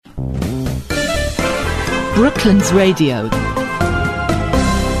Brooklands Radio.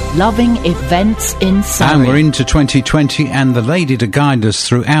 Loving events in Surrey. And we're into 2020, and the lady to guide us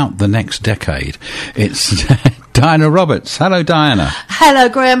throughout the next decade, it's Diana Roberts. Hello, Diana. Hello,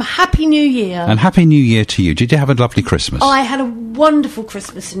 Graham. Happy New Year. And Happy New Year to you. Did you have a lovely Christmas? I had a wonderful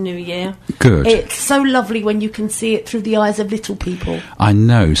Christmas and New Year. Good. It's so lovely when you can see it through the eyes of little people. I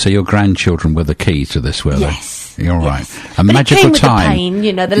know. So your grandchildren were the key to this, were they? Yes. You're right. Yes. A but magical it came with time. the pain,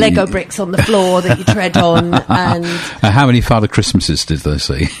 you know, the Lego bricks on the floor that you tread on. And how many Father Christmases did they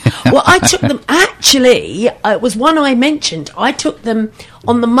see? well, I took them, actually, it was one I mentioned. I took them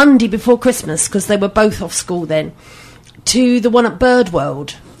on the Monday before Christmas, because they were both off school then, to the one at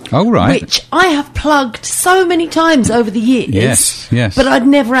Birdworld. Oh, right. Which I have plugged so many times over the years. Yes. But I'd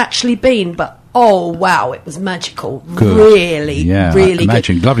never actually been, but oh, wow, it was magical. Good. Really, really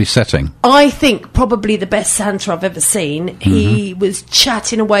imagine. good. Lovely setting. I think probably the best Santa I've ever seen. Mm-hmm. He was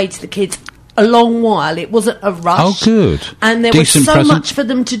chatting away to the kids a long while. It wasn't a rush. Oh, good. And there Decent was so present. much for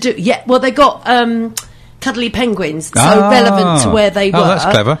them to do. Yeah, well, they got cuddly penguins, so relevant to where they were. Oh, that's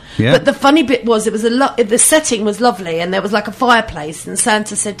clever. Yeah. But the funny bit was, it was the setting was lovely, and there was like a fireplace, and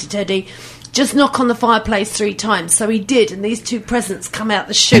Santa said to Teddy, just knock on the fireplace 3 times. So he did, and these 2 presents come out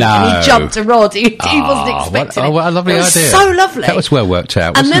the chute, and he jumped a rod. He wasn't expecting it. What a lovely it was idea. So lovely. That was well worked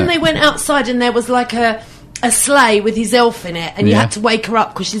out, and wasn't then it? they went outside, and there was like a sleigh with his elf in it, and you had to wake her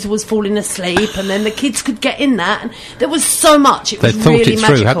up because she was falling asleep, and then the kids could get in that, and there was so much. It was They'd thought really it through,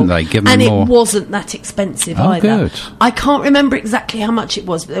 magical, hadn't they? Given and more. It wasn't that expensive either. Good. I can't remember exactly how much it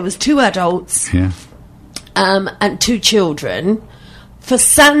was, but there was 2 adults and 2 children. For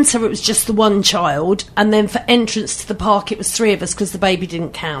Santa, it was just the 1 child, and then for entrance to the park, it was 3 of us because the baby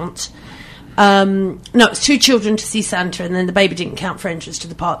didn't count. No, it's 2 children to see Santa, and then the baby didn't count for entrance to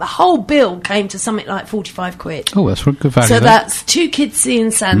the park. The whole bill came to something like 45 quid. Oh, that's good value. So that's 2 kids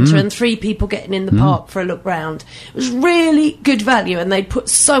seeing Santa and 3 people getting in the park for a look round. It was really good value, and they put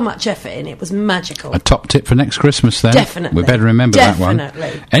so much effort in. It was magical. A top tip for next Christmas, then. Definitely. We better remember that one.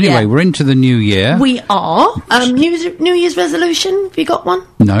 Definitely. Anyway, we're into the new year. We are. New Year's resolution. Have you got one?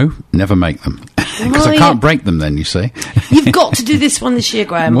 No, never make them. Because I can't break them then, you see. You've got to do this one this year,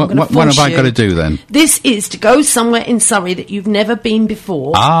 Graham. What have I got to do then? This is to go somewhere in Surrey that you've never been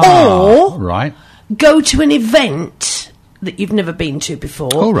before. Or right. Go to an event that you've never been to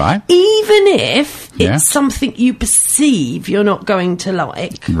before. All right. Even if it's something you perceive you're not going to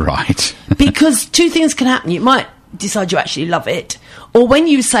like. Right. Because 2 things can happen. You might decide you actually love it, or when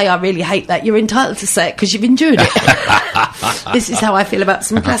you say I really hate that, you're entitled to say it because you've enjoyed it. This is how I feel about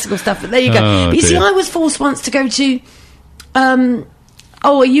some classical stuff, but there you go. Oh, you see, I was forced once to go to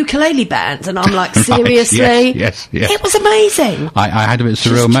a ukulele band, and I'm like, seriously? Yes. It was amazing. I had a bit of a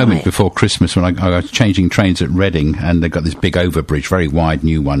surreal moment before Christmas when I was changing trains at Reading, and they got this big overbridge, very wide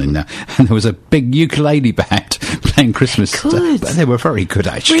new one in there, and there was a big ukulele band playing Christmas stuff. But they were very good,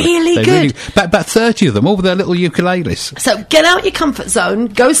 actually. Really good. About 30 of them, all with their little ukuleles. So get out your comfort zone,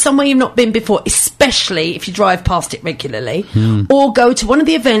 go somewhere you've not been before, especially if you drive past it regularly, or go to one of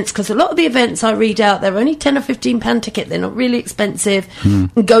the events, because a lot of the events I read out, they're only £10 or £15 ticket, they're not really expensive.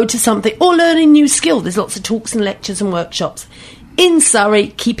 And go to something, or learn a new skill. There's lots of talks and lectures and workshops in Surrey.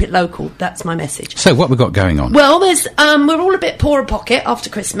 Keep it local. That's my message. So what we've got going on? Well, there's we're all a bit poorer pocket after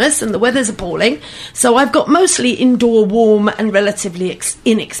Christmas, and the weather's appalling, so I've got mostly indoor, warm and relatively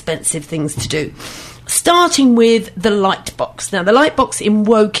inexpensive things to do. Starting with the Lightbox. Now, the Lightbox in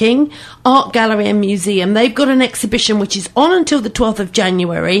Woking Art Gallery and Museum, they've got an exhibition which is on until the 12th of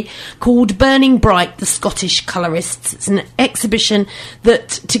January called Burning Bright, the Scottish Colourists. It's an exhibition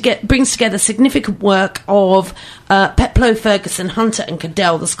that brings together significant work of Peploe, Ferguson, Hunter and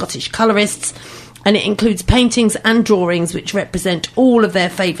Cadell, the Scottish colourists. And it includes paintings and drawings which represent all of their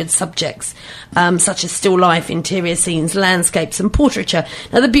favoured subjects, such as still life, interior scenes, landscapes and portraiture.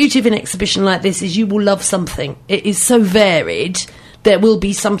 Now, the beauty of an exhibition like this is you will love something. It is so varied, there will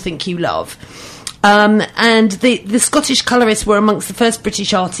be something you love. And the Scottish colourists were amongst the first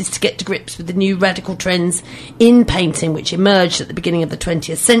British artists to get to grips with the new radical trends in painting which emerged at the beginning of the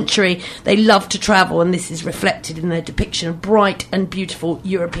 20th century. They love to travel, and this is reflected in their depiction of bright and beautiful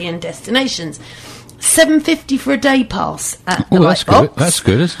European destinations. $7.50 for a day pass at the Lightbox. That's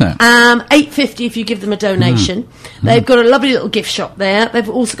good, isn't it? $8.50 if you give them a donation. They've got a lovely little gift shop there. They've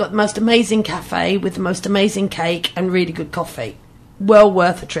also got the most amazing cafe with the most amazing cake and really good coffee. Well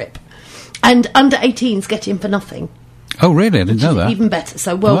worth a trip. And under 18s get in for nothing. Oh, really? I didn't know that. Even better,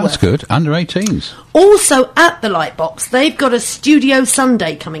 so well worth. That's good. Under 18s. Also, at the Lightbox, they've got a Studio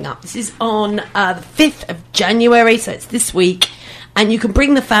Sunday coming up. This is on the 5th of January, so it's this week. And you can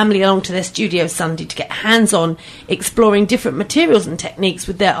bring the family along to their studio Sunday to get hands-on, exploring different materials and techniques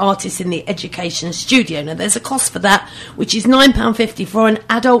with their artists in the education studio. Now, there's a cost for that, which is £9.50 for an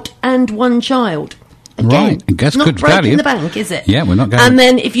adult and one child. Again, right, that's not good breaking value. the bank, is it? Yeah, we're not going. And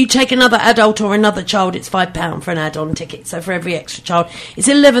then if you take another adult or another child, it's £5 for an add-on ticket. So for every extra child, it's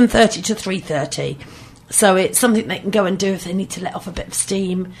 11:30 to 3:30. So it's something they can go and do if they need to let off a bit of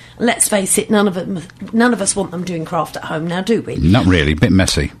steam. Let's face it, none of us want them doing craft at home now, do we? Not really, a bit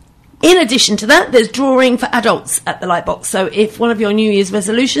messy. In addition to that, there's drawing for adults at the Lightbox. So if one of your New Year's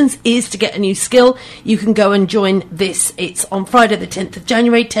resolutions is to get a new skill, you can go and join this. It's on Friday the 10th of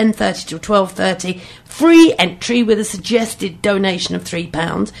January, 10:30 to 12:30. Free entry with a suggested donation of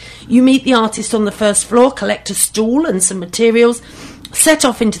 £3. You meet the artist on the first floor, collect a stool and some materials, set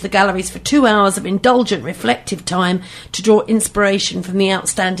off into the galleries for 2 hours of indulgent, reflective time to draw inspiration from the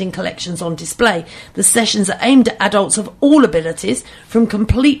outstanding collections on display. The sessions are aimed at adults of all abilities, from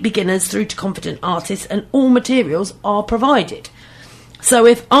complete beginners through to confident artists, and all materials are provided. So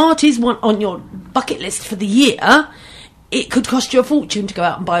if art is one on your bucket list for the year, it could cost you a fortune to go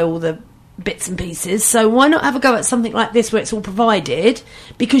out and buy all the bits and pieces, so why not have a go at something like this where it's all provided,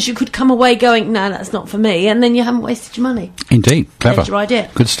 because you could come away going, no, that's not for me, and then you haven't wasted your money. Indeed, clever. There's your idea.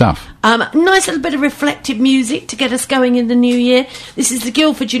 Good stuff. Nice little bit of reflective music to get us going in the new year. This is the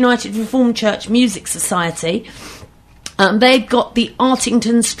Guildford United Reformed Church Music Society. They've got the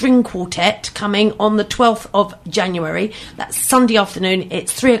Artington String Quartet coming on the 12th of January. That's Sunday afternoon.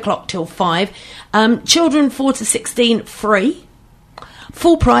 It's 3 o'clock till 5. Children 4 to 16 free.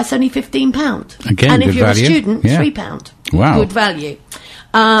 Full price, only £15. Again, and if good you're value. a student, Yeah. £3. Wow. Good value.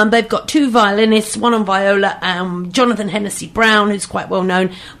 They've got 2 violinists, one on viola, Jonathan Hennessy Brown, who's quite well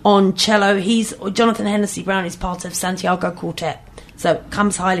known, on cello. Jonathan Hennessy Brown is part of Santiago Quartet, so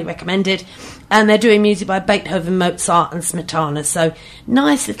comes highly recommended. And they're doing music by Beethoven, Mozart and Smetana. So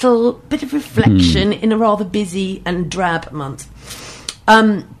nice little bit of reflection in a rather busy and drab month.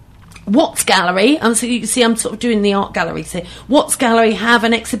 Watts Gallery, so you can see I'm sort of doing the art galleries here. Watts Gallery have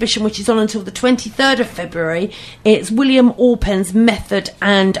an exhibition which is on until the 23rd of February. It's William Allpen's Method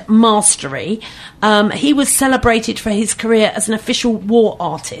and Mastery. He was celebrated for his career as an official war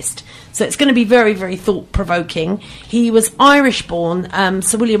artist. So it's going to be very, very thought-provoking. He was Irish-born.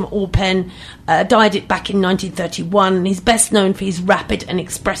 Sir William Allpen died back in 1931, and he's best known for his rapid and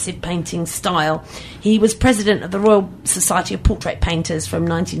expressive painting style. He was president of the Royal Society of Portrait Painters from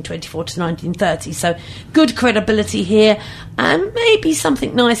 1924 to 1930, so good credibility here, and maybe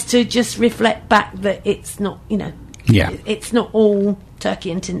something nice to just reflect back that it's not, it's not all turkey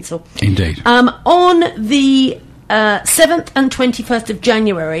and tinsel. Indeed. On the 7th and 21st of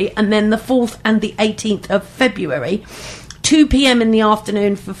January, and then the 4th and the 18th of February, 2 p.m. in the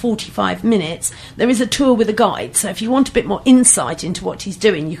afternoon for 45 minutes, there is a tour with a guide. So if you want a bit more insight into what he's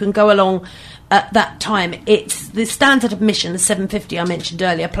doing, you can go along at that time. It's the standard admission, the £7.50 I mentioned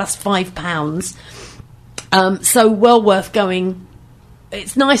earlier, plus £5. So well worth going.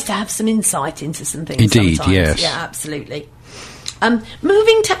 It's nice to have some insight into some things. Indeed, sometimes. yes. Yeah, absolutely.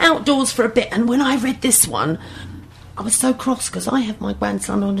 Moving to outdoors for a bit, and when I read this one, I was so cross because I have my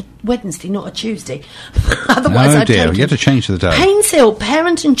grandson on a Wednesday, not a Tuesday. Otherwise, I'd dear, take you have to change the day. Painshill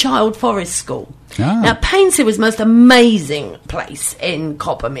Parent and Child Forest School. Ah. Now, Painshill is the most amazing place in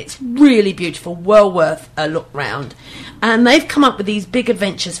Cobham. It's really beautiful, well worth a look round. And they've come up with these big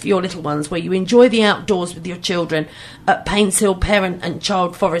adventures for your little ones where you enjoy the outdoors with your children at Painshill Parent and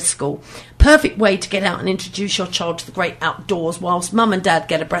Child Forest School. Perfect way to get out and introduce your child to the great outdoors whilst mum and dad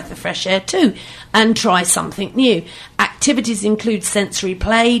get a breath of fresh air too and try something new. Activities include sensory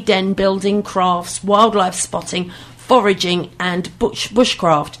play, den building, crafts, wildlife spotting, foraging and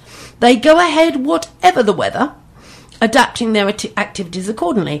bushcraft. They go ahead whatever the weather, adapting their activities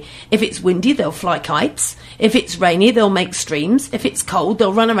accordingly. If it's windy, they'll fly kites. If it's rainy, they'll make streams. If it's cold,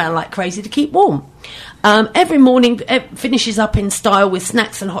 they'll run around like crazy to keep warm. Every morning finishes up in style with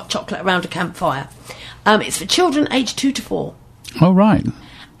snacks and hot chocolate around a campfire. It's for children aged 2 to 4. Oh, right.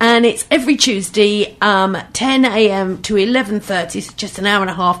 And it's every Tuesday, 10 a.m. to 11:30, so just an hour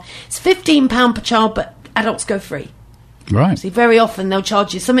and a half. It's £15 per child, but adults go free. Right. See, very often they'll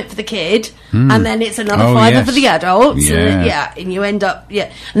charge you something for the kid, and then it's another £5 yes. for the adults. Yeah. And you end up,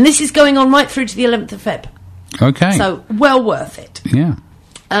 And this is going on right through to the 11th of Feb. Okay. So, well worth it. Yeah.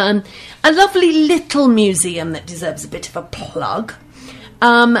 A lovely little museum that deserves a bit of a plug.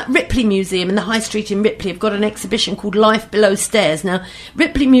 Ripley Museum in the High Street in Ripley have got an exhibition called Life Below Stairs. Now,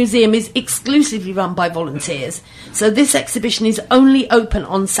 Ripley Museum is exclusively run by volunteers, so this exhibition is only open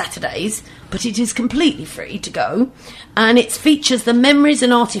on Saturdays, but it is completely free to go, and it features the memories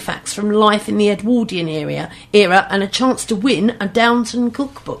and artefacts from life in the Edwardian era, and a chance to win a Downton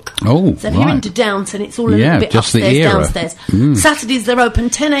cookbook. Oh, so if you're right. into Downton, it's all a Yeah, little bit just the upstairs, era. downstairs. Saturdays they're open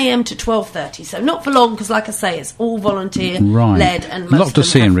 10 a.m. to 12:30, so not for long, because like I say, it's all volunteer Right. led, and a most lot of to them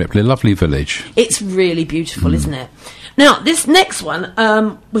see in have- Ripley. Lovely village. It's really beautiful, isn't it? Now, this next one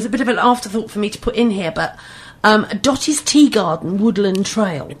was a bit of an afterthought for me to put in here, but Dottie's Tea Garden Woodland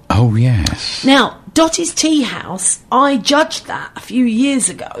Trail. Oh, yes. Now, Dottie's Tea House, I judged that a few years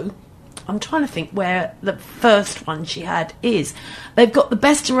ago. I'm trying to think where the first one she had is. They've got the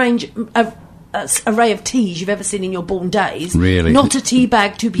best array of teas you've ever seen in your born days. Really? Not a tea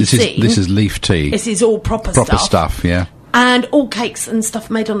bag to be seen. This is leaf tea. This is all proper stuff, yeah. And all cakes and stuff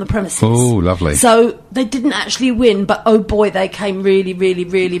made on the premises. Oh, lovely. So they didn't actually win, but oh boy, they came really, really,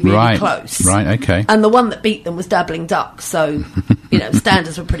 really, really Right. close. Right, okay. And the one that beat them was Dabbling Duck, so,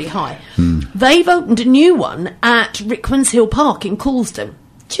 standards were pretty high. They've opened a new one at Rickman's Hill Park in Coulsdon,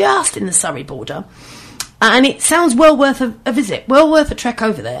 just in the Surrey border. And it sounds well worth a visit, well worth a trek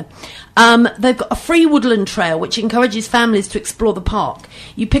over there. They've got a free woodland trail which encourages families to explore the park.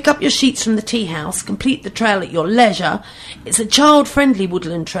 You pick up your sheets from the tea house, complete the trail at your leisure. It's a child-friendly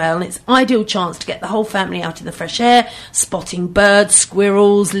woodland trail, and it's an ideal chance to get the whole family out in the fresh air, spotting birds,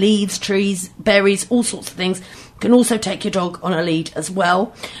 squirrels, leaves, trees, berries, all sorts of things. You can also take your dog on a lead as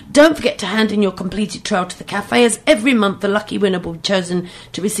well. Don't forget to hand in your completed trail to the cafe, as every month the lucky winner will be chosen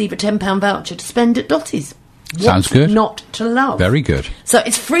to receive a £10 voucher to spend at Dottie's. Sounds What good. not to love. Very good. So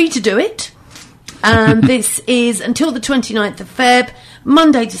it's free to do it. And this is until the 29th of Feb,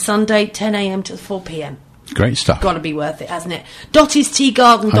 Monday to Sunday, 10 a.m. to 4 p.m. Great stuff. Got to be worth it, hasn't it? Dottie's Tea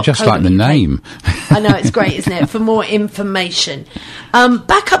Garden. I just like the name. I know, it's great, isn't it? For more information.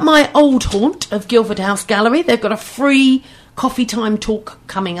 Back at my old haunt of Guildford House Gallery, they've got a free coffee time talk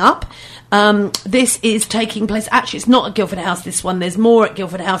coming up. This is taking place, actually it's not at Guildford House, this one, there's more at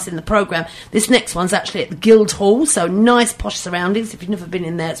Guildford House in the programme. This next one's actually at the Guildhall, so nice posh surroundings. If you've never been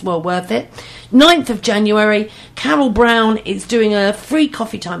in there, it's well worth it. 9th of January, Carol Brown is doing a free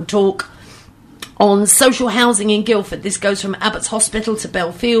coffee time talk on social housing in Guildford. This goes from Abbott's Hospital to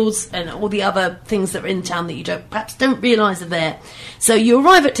Belfields and all the other things that are in town that you perhaps don't realise are there. So you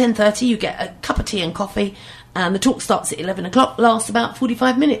arrive at 10:30, you get a cup of tea and coffee, and the talk starts at 11 o'clock, lasts about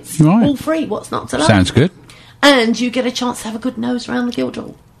 45 minutes. Right. All free, what's not to love? Sounds good. And you get a chance to have a good nose around the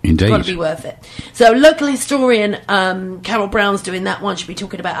Guildhall. Indeed. Got to be worth it. So local historian Carol Brown's doing that one. She'll be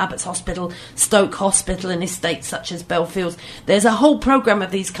talking about Abbott's Hospital, Stoke Hospital and estates such as Belfields. There's a whole programme of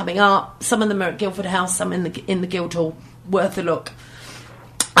these coming up. Some of them are at Guildford House, some in the Guildhall. Worth a look.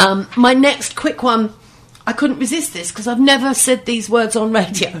 My next quick one, I couldn't resist this because I've never said these words on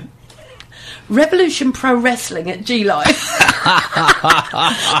radio. Revolution Pro Wrestling at G Live. I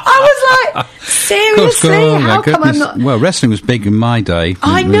was like, seriously? How come I'm not? Well, wrestling was big in my day.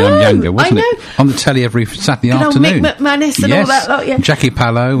 I when know, I'm younger, wasn't I know. it? On the telly every Saturday Good old afternoon. Mick McManus and all that lot, yeah. Jackie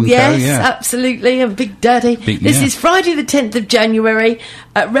Pallow and Yes, co, yeah. absolutely, and Big Daddy. This yeah. is Friday the 10th of January.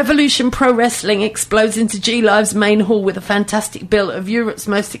 Revolution Pro Wrestling explodes into G Live's main hall with a fantastic bill of Europe's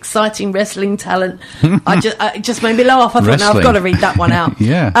most exciting wrestling talent. It just made me laugh. I thought, now I've got to read that one out.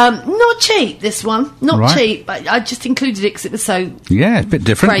 Yeah. Not cheap, this one. Not Right. cheap, but I just included it because it was so Yeah, it's a bit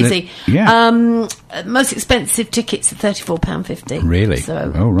different. crazy. Yeah. Most expensive tickets are £34.50. Really?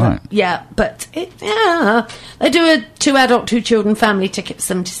 So, Oh, right. but they do a 2 adult, 2 children family ticket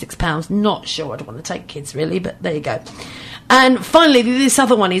for £76. Not sure I'd want to take kids really, but there you go. And finally, this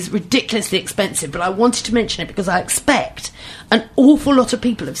other one is ridiculously expensive, but I wanted to mention it because I expect an awful lot of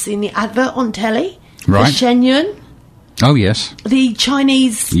people have seen the advert on telly. Right. For Shenyun, Oh, yes. the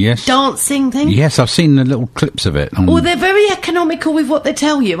Chinese Yes. dancing thing. Yes, I've seen the little clips of it. Well, they're very economical with what they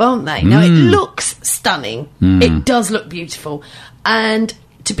tell you, aren't they? Now, it looks stunning. It does look beautiful. And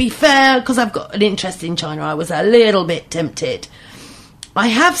to be fair, because I've got an interest in China, I was a little bit tempted. I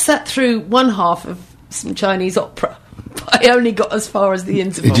have sat through one half of some Chinese opera. But I only got as far as the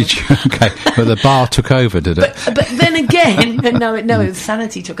interval. Did you? Okay. But the bar took over, did it? But then again, no, it was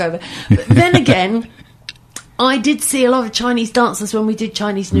sanity took over. But then again, I did see a lot of Chinese dancers when we did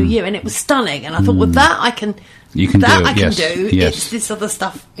Chinese New Year, and it was stunning. And I thought, well, that I can. You can that do it, I can yes, do. yes. It's this other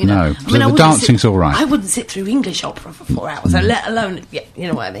stuff, No, I so the wouldn't dancing's all right. I wouldn't sit through English opera for 4 hours, let alone, you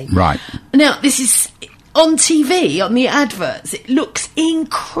know what I mean. Right. Now, this is on TV, on the adverts. It looks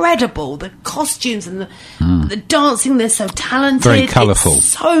incredible. The costumes and the dancing, they're so talented. Very colourful. It's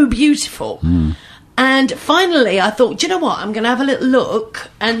so beautiful. And finally, I thought, do you know what? I'm going to have a little look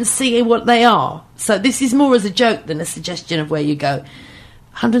and see what they are. So this is more as a joke than a suggestion of where you go.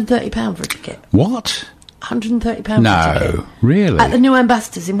 £130 for a ticket. What? £130 No, really? At the New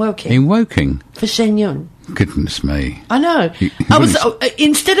Ambassadors in Woking. In Woking? For Shen Yun. Goodness me. I know. I was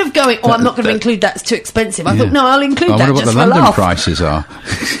instead of going, I'm not going to include that, it's too expensive. I thought, no, I'll include that just for a laugh. I wonder what the London prices are.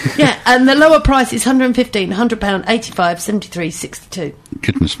 Yeah, and the lower price is £115, £100, 85, 73, 62.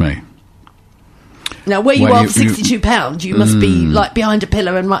 Goodness me. Now, where you are for £62, you must be like behind a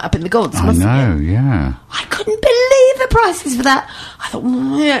pillar and right up in the gods, mustn't you? Yeah. I couldn't believe the prices for that. I thought,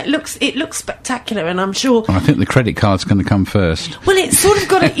 yeah, it looks spectacular, and I'm sure. Well, I think the credit card's going to come first. Well, it's sort of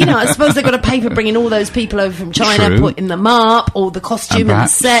got to, I suppose they've got to pay for bringing all those people over from China, True. putting them up, all the costume and the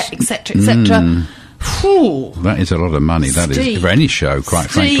set, etc., etc. That is a lot of money. That is for any show,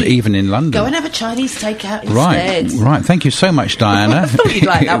 quite frankly, even in London. Go and have a Chinese takeout instead. Right. Thank you so much, Diana. I thought you'd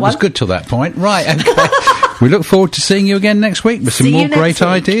like that It was good till that point. Right, okay. We look forward to seeing you again next week with some more great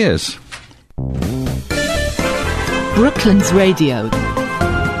ideas. Brooklands Radio.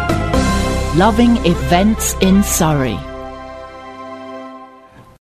 Loving events in Surrey.